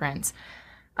tell the difference.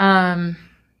 I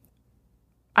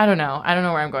don't know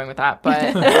where I'm going with that,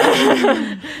 but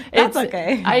That's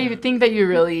okay. I think that you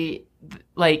really,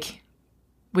 like,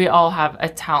 we all have a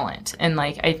talent, and,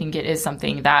 like, I think it is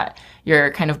something that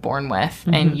you're kind of born with,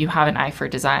 and you have an eye for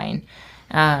design.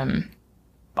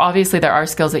 Obviously there are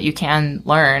skills that you can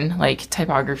learn, like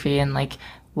typography and like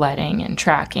letting and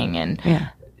tracking and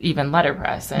even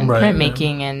letterpress and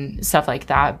printmaking and stuff like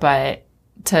that. But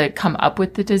to come up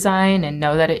with the design and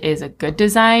know that it is a good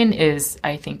design is,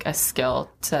 I think, a skill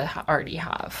to already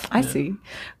have. I see.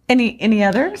 Any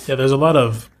others? Yeah, there's a lot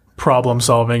of problem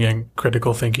solving and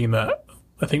critical thinking that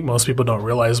I think most people don't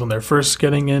realize when they're first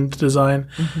getting into design.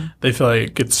 They feel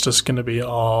like it's just going to be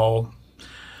all,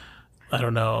 I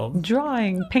don't know,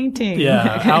 Drawing, painting.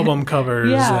 yeah, album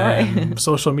covers Yeah, and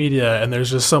social media, and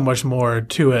there's just so much more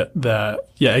to it that,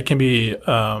 yeah, it can be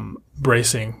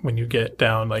bracing when you get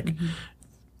down.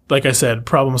 Like I said,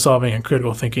 problem solving and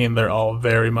critical thinking, they're all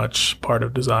very much part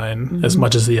of design as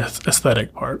much as the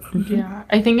aesthetic part. Yeah,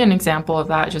 I think an example of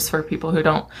that, just for people who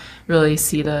don't really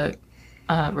see the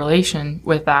relation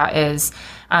with that, is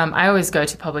I always go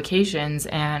to publications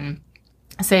and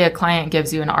say a client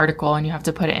gives you an article and you have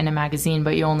to put it in a magazine,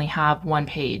 but you only have 1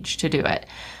 page to do it.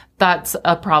 That's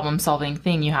a problem solving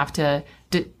thing. You have to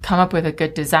come up with a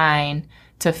good design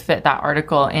to fit that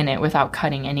article in it without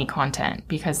cutting any content,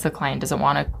 because the client doesn't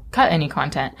want to cut any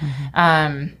content.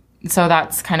 So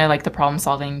that's kind of like the problem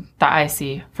solving that I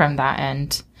see from that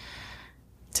end,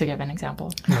 to give an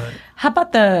example. How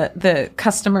about the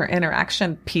customer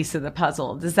interaction piece of the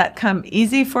puzzle? Does that come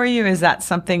easy for you? Is that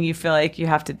something you feel like you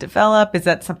have to develop? Is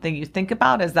that something you think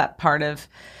about? Is that part of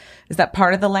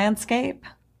the landscape?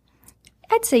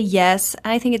 I'd say yes.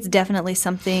 I think it's definitely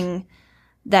something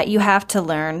that you have to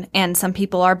learn, and some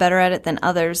people are better at it than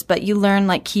others, but you learn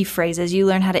like key phrases, you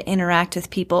learn how to interact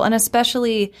with people, and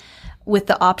especially with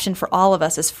the option for all of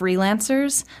us as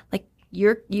freelancers, like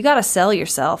you got to sell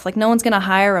yourself. Like, no one's going to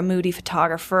hire a moody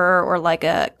photographer or like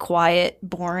a quiet,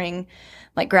 boring,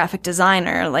 like graphic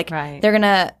designer. Like they're going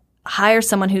to hire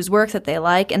someone whose work that they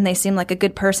like and they seem like a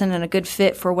good person and a good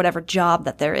fit for whatever job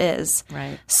that there is.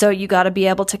 Right. So you got to be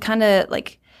able to kind of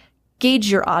like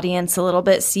gauge your audience a little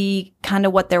bit, see kind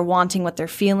of what they're wanting, what they're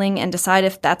feeling, and decide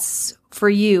if that's for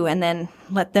you, and then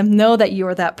let them know that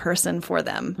you're that person for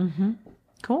them.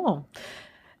 Cool.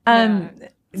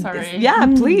 Sorry.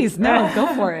 Yeah, please. No, go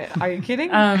for it. Are you kidding?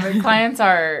 Clients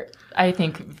are, I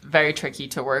think, very tricky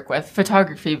to work with.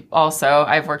 Photography also,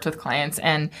 I've worked with clients,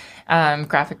 and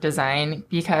graphic design,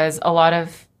 because a lot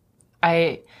of,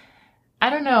 I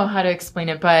don't know how to explain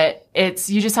it, but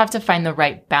you just have to find the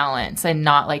right balance and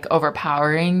not like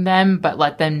overpowering them, but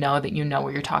let them know that you know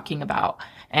what you're talking about.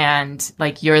 And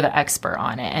like you're the expert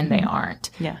on it and they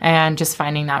aren't. Yeah. And just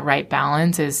finding that right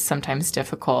balance is sometimes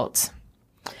difficult.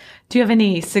 Do you have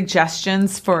any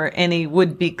suggestions for any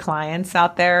would-be clients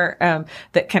out there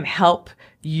that can help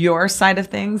your side of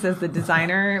things as the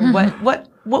designer?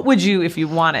 What would you, if you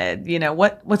wanted, you know,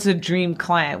 what's a dream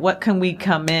client? What can we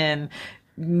come in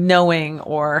knowing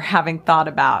or having thought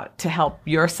about to help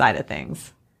your side of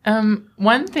things?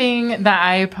 One thing that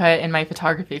I put in my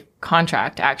photography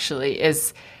contract actually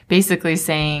is basically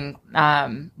saying,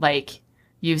 like,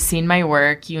 you've seen my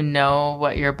work, you know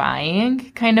what you're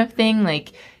buying, kind of thing.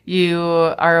 Like, you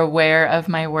are aware of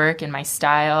my work and my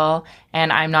style,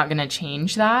 and I'm not going to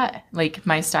change that. Like,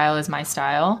 my style is my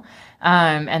style.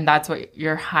 And that's what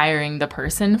you're hiring the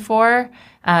person for.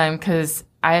 'Cause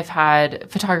I've had,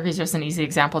 photography is just an easy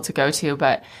example to go to,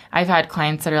 but I've had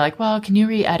clients that are like, well, can you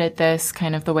re-edit this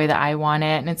kind of the way that I want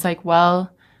it? And it's like,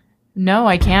 well, no,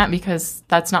 I can't, because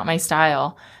that's not my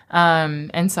style.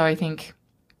 And so I think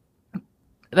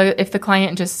if the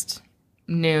client just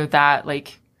knew that,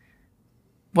 like,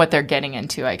 what they're getting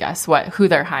into, I guess, who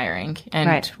they're hiring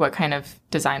and what kind of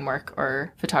design work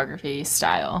or photography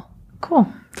style.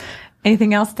 Cool.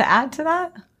 Anything else to add to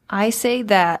that? I say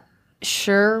that,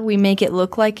 sure, we make it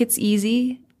look like it's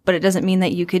easy, but it doesn't mean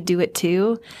that you could do it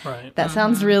too. Right. That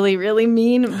sounds really, really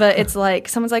mean, but it's like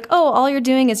someone's like, oh, all you're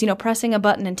doing is, pressing a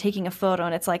button and taking a photo.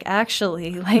 And it's like,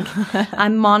 actually, like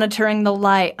I'm monitoring the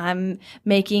light. I'm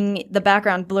making the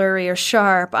background blurry or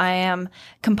sharp. I am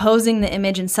composing the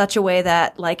image in such a way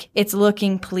that like it's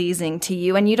looking pleasing to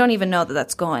you. And you don't even know that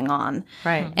that's going on.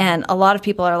 Right. And a lot of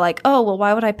people are like, oh, well,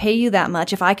 why would I pay you that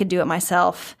much if I could do it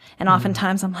myself? And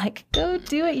oftentimes I'm like, go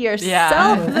do it yourself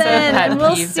Yeah. then, Pet and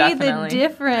we'll peeve, see the definitely.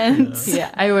 difference.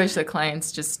 Yeah, I wish the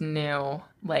clients just knew,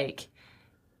 like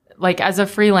as a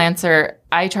freelancer,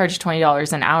 I charge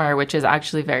 $20 an hour, which is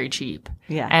actually very cheap.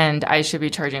 Yeah. And I should be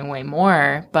charging way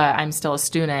more, but I'm still a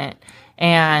student.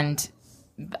 And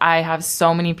I have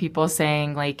so many people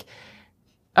saying like,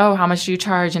 oh, how much do you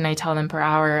charge? And I tell them per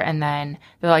hour. And then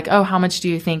they're like, oh, how much do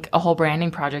you think a whole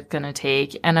branding project gonna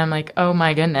take? And I'm like, oh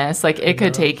my goodness, like it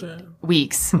could take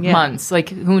weeks, months, like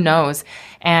who knows?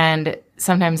 And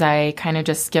sometimes I kind of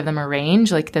just give them a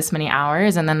range, like this many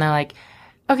hours. And then they're like,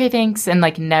 okay, thanks. And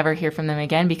like never hear from them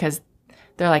again because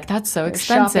they're like, that's so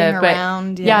expensive. shopping But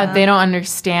around, yeah, yeah. they don't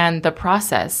understand the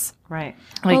process. Right.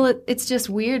 Like- Well, it's just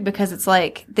weird because it's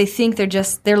like they think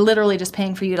they're literally just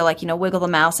paying for you to like, wiggle the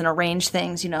mouse and arrange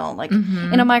things, like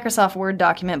in a Microsoft Word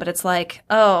document. But it's like,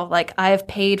 oh, like I have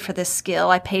paid for this skill.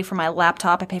 I pay for my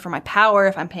laptop. I pay for my power.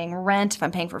 If I'm paying rent, if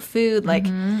I'm paying for food, like.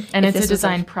 And if it's this a was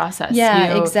design process.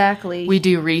 Yeah, exactly. We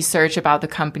do research about the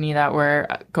company that we're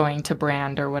going to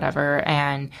brand or whatever.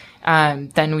 And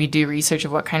then we do research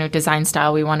of what kind of design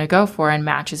style we want to go for and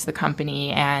matches the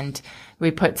company. And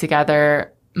we put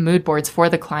together mood boards for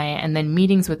the client and then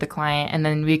meetings with the client. And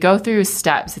then we go through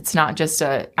steps. It's not just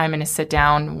I'm going to sit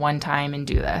down one time and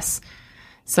do this.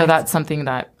 So that's something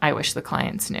that I wish the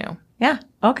clients knew. Yeah.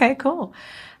 Okay, cool.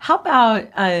 How about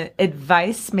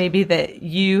advice maybe that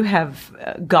you have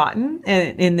gotten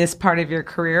in this part of your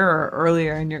career or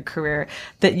earlier in your career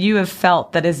that you have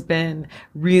felt that has been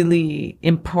really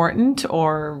important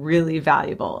or really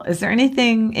valuable? Is there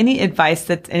any advice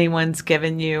that anyone's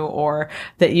given you or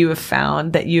that you have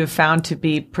found to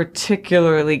be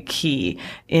particularly key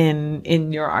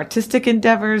in your artistic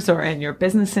endeavors or in your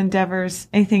business endeavors?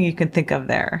 Anything you can think of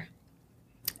there?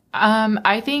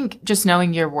 I think just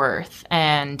knowing your worth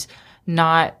and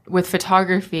not with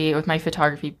my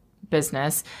photography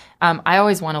business. I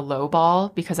always want to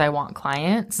lowball because I want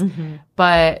clients,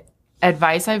 but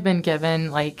advice I've been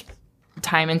given like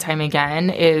time and time again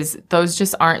is those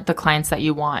just aren't the clients that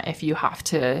you want if you have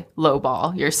to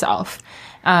lowball yourself.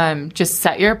 Just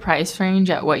set your price range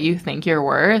at what you think you're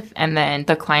worth, and then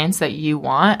the clients that you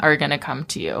want are going to come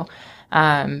to you.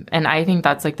 And I think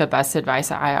that's like the best advice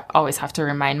that I always have to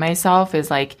remind myself is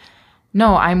like,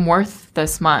 no, I'm worth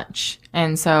this much.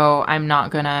 And so I'm not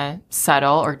going to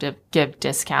settle or give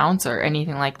discounts or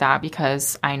anything like that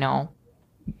because I know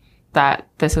that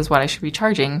this is what I should be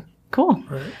charging. Cool.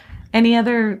 Right. Any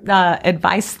other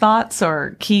advice, thoughts,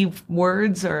 or key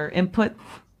words or input?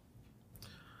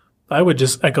 I would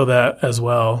just echo that as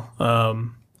well.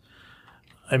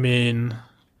 I mean,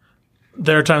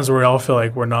 there are times where we all feel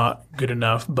like we're not good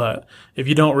enough, but if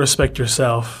you don't respect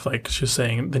yourself, like she's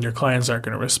saying, then your clients aren't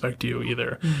going to respect you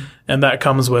either. Mm-hmm. And that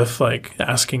comes with like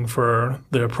asking for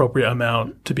the appropriate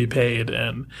amount to be paid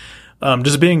and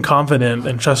just being confident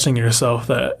and trusting yourself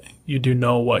that you do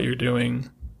know what you're doing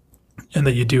and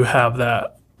that you do have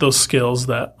those skills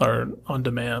that are on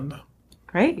demand.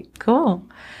 Great. Cool.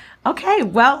 Okay,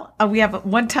 well, we have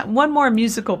one more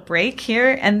musical break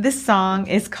here, and this song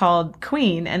is called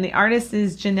Queen, and the artist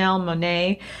is Janelle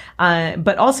Monáe,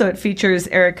 but also it features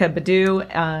Erykah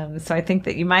Badu, so I think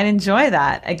that you might enjoy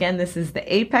that. Again, this is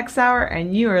the Apex Hour,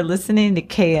 and you are listening to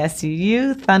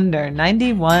KSUU Thunder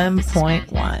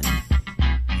 91.1.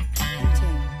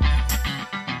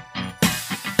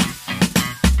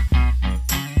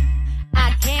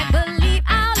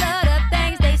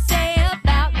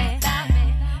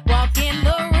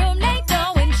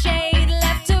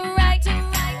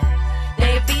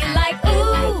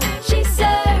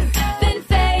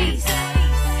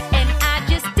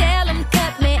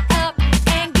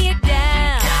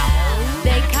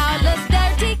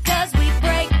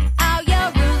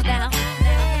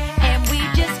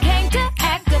 Just can't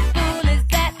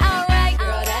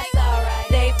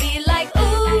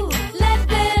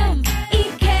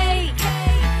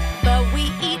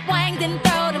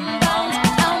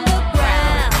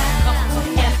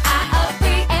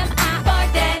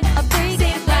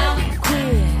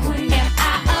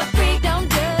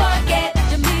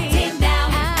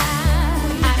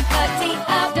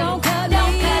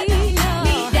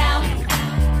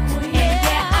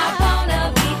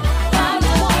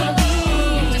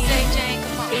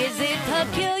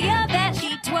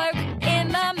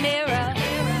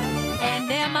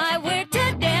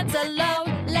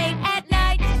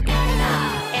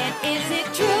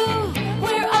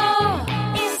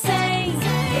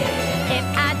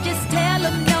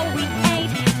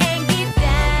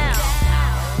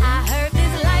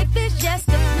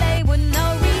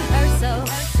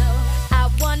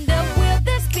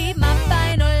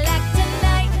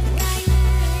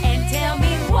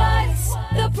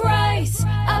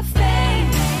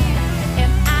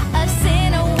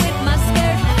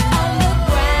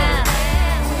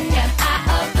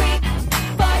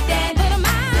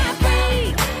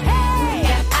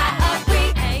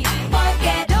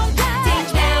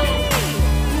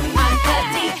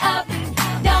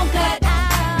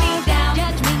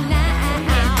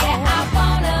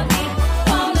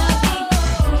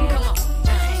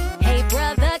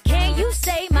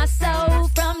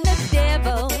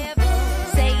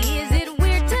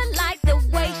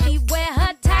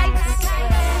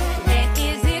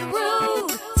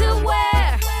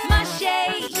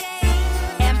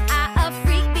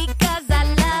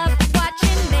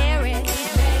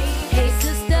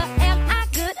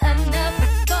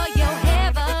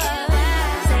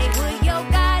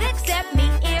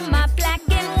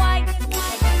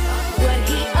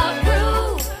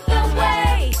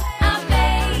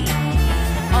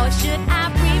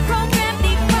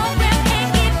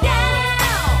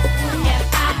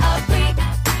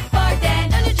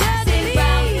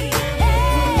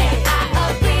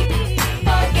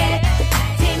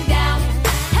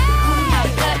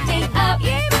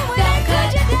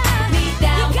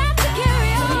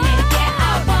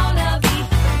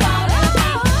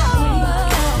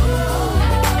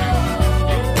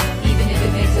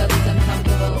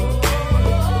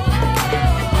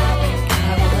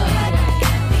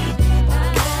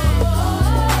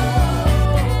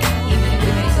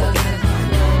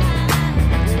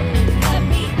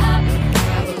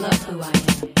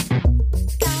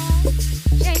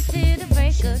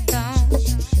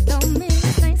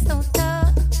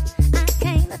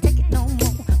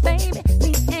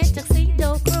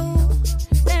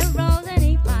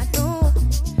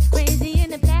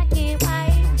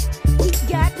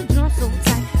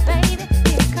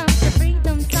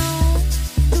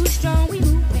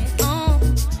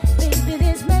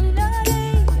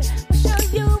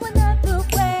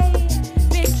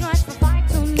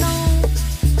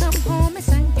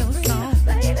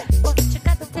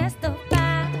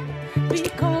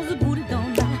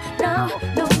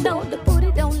No, no, the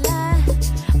booty don't lie.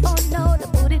 Oh no, the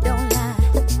booty don't lie.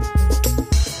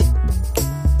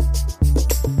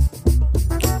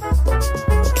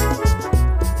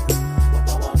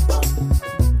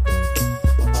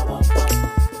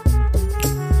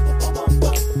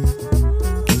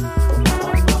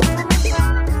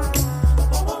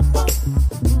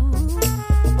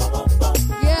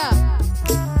 Yeah.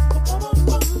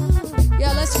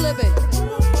 Yeah, let's flip it.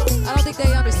 I don't think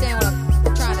they understand what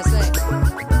I'm trying to say.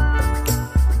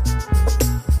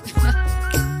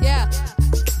 Yeah.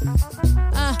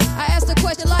 I asked a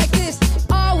question like this.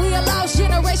 Are we a lost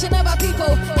generation of our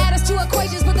people? Add us to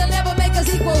equations, but they'll never make us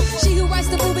equal. She who writes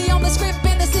the movie on the script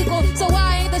and the sequel. So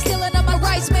why ain't the stealing of my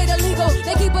rights made illegal?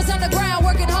 They keep us underground,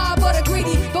 working hard for the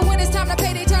greedy. But when it's time to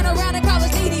pay, they turn around and call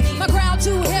us needy. My ground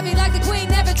too heavy, like the Queen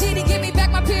Nefertiti. Give me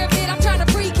back my pyramid, I'm trying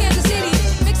to free Kansas City.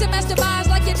 Mix and masterminds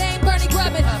like your name, Bernie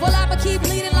Grubbin. Well, I'ma keep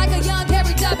leading like a young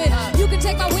Harry Dubbin. You can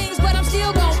take my wings, but I'm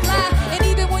still gon' fly. And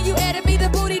even when you edit me, the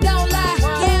booty don't lie.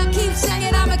 Yeah, I keep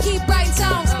singing, I'ma keep writing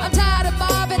songs. I'm tired of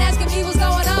Marvin asking me what's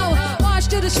going on. March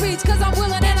to the streets, cause I'm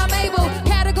willing and I'm able.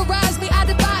 Categorize me, I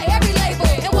defy every label.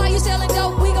 And while you selling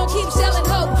dope, we gon' keep selling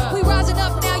hope. We rising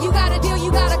up now, you gotta deal,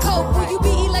 you gotta cope. Will you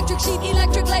be electric sheep,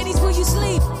 electric ladies, will you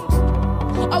sleep?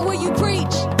 Or will you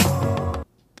preach?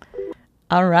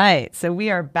 All right, so we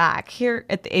are back here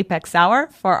at the Apex Hour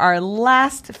for our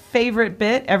last favorite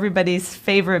bit, everybody's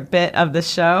favorite bit of the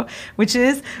show, which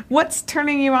is what's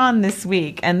turning you on this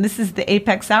week. And this is the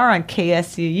Apex Hour on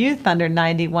KSUU Thunder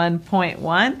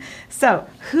 91.1. So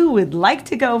who would like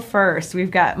to go first? We've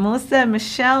got Melissa,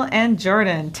 Michelle, and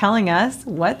Jordan telling us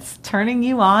what's turning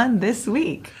you on this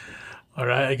week. All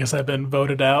right, I guess I've been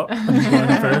voted out. I'm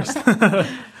going first.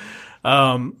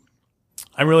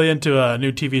 I'm really into a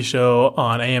new TV show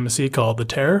on AMC called The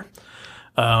Terror.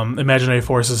 Imaginary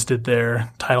Forces did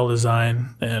their title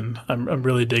design, and I'm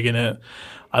really digging it.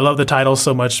 I love the title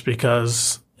so much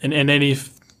because in any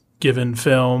given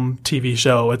film, TV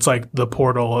show, it's like the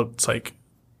portal. It's like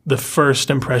the first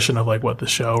impression of like what the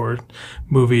show or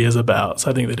movie is about.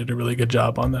 So I think they did a really good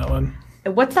job on that one.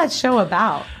 What's that show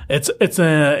about? It's in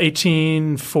the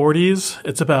 1840s.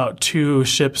 It's about two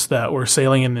ships that were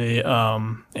sailing in the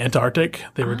Antarctic.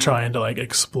 They were trying to like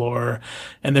explore,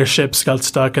 and their ships got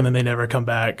stuck, and then they never come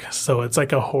back. So it's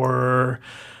like a horror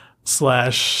 /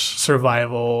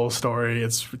 survival story.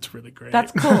 It's really great.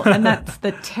 That's cool. And that's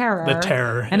The Terror. The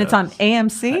Terror. And it's on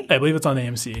AMC? I believe it's on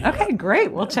AMC. Okay,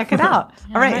 great. We'll check it out.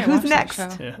 All right, might who's watch that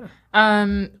next? show.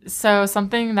 Yeah. So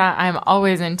something that I'm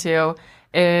always into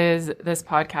is this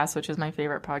podcast, which is my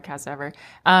favorite podcast ever.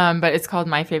 But it's called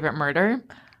My Favorite Murder.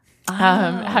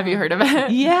 Have you heard of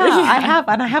it? Yeah, I have,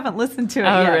 and I haven't listened to it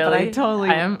Oh, yet, really? but I totally.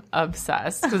 I am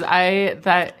obsessed because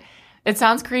it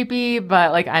sounds creepy,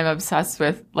 but like I'm obsessed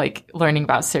with like learning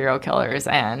about serial killers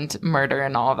and murder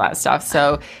and all of that stuff.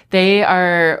 So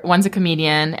one's a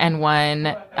comedian and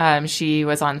one, she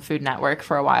was on Food Network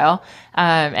for a while.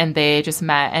 And they just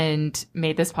met and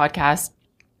made this podcast.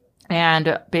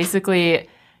 And basically,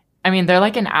 I mean, they're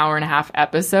like an hour and a half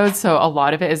episodes. So a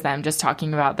lot of it is them just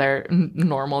talking about their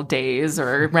normal days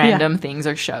or random things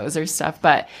or shows or stuff.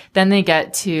 But then they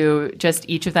get to just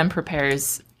each of them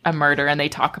prepares a murder and they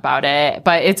talk about it.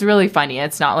 But it's really funny.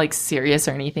 It's not like serious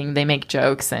or anything. They make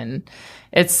jokes and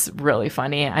it's really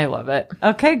funny. I love it.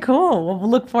 Okay, cool. Well, we'll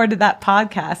look forward to that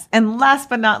podcast. And last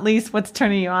but not least, what's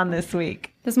turning you on this week?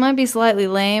 This might be slightly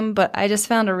lame, but I just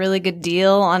found a really good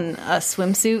deal on a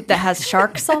swimsuit that has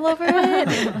sharks all over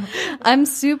it. I'm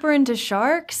super into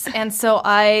sharks, and so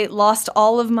I lost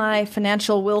all of my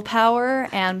financial willpower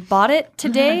and bought it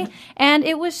today, and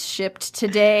it was shipped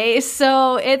today.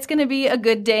 So it's going to be a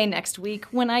good day next week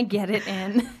when I get it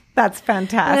in. That's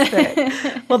fantastic.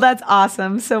 Well, that's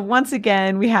awesome. So once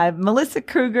again, we have Melissa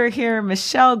Kruger here,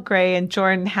 Michelle Gray, and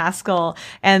Jordan Haskell.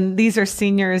 And these are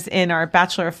seniors in our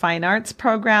Bachelor of Fine Arts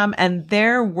program. And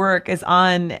their work is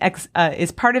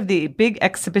is part of the big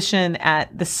exhibition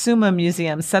at the SUMA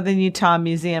Museum, Southern Utah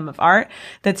Museum of Art,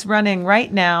 that's running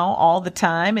right now all the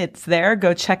time. It's there.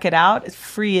 Go check it out. It's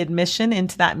free admission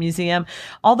into that museum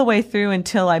all the way through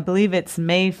until I believe it's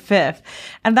May 5th.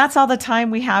 And that's all the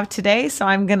time we have today. So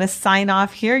I'm going to sign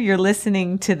off here. You're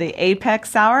listening to the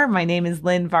Apex Hour. My name is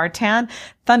Lynn Vartan,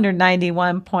 Thunder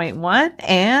 91.1,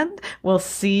 and we'll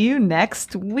see you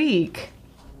next week.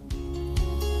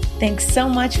 Thanks so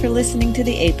much for listening to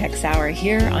the Apex Hour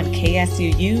here on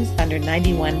KSUU Thunder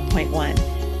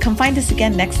 91.1. Come find us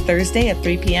again next Thursday at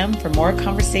 3 p.m. for more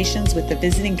conversations with the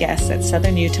visiting guests at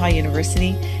Southern Utah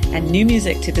University and new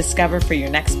music to discover for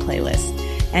your next playlist.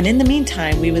 And in the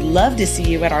meantime, we would love to see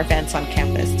you at our events on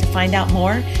campus. To find out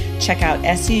more, check out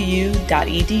suu.edu/apex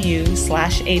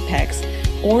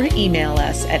or email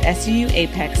us at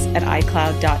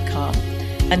suuapex@icloud.com.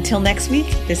 Until next week,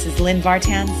 this is Lynn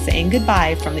Vartan saying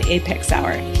goodbye from the Apex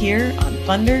Hour here on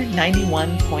Thunder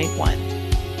 91.1.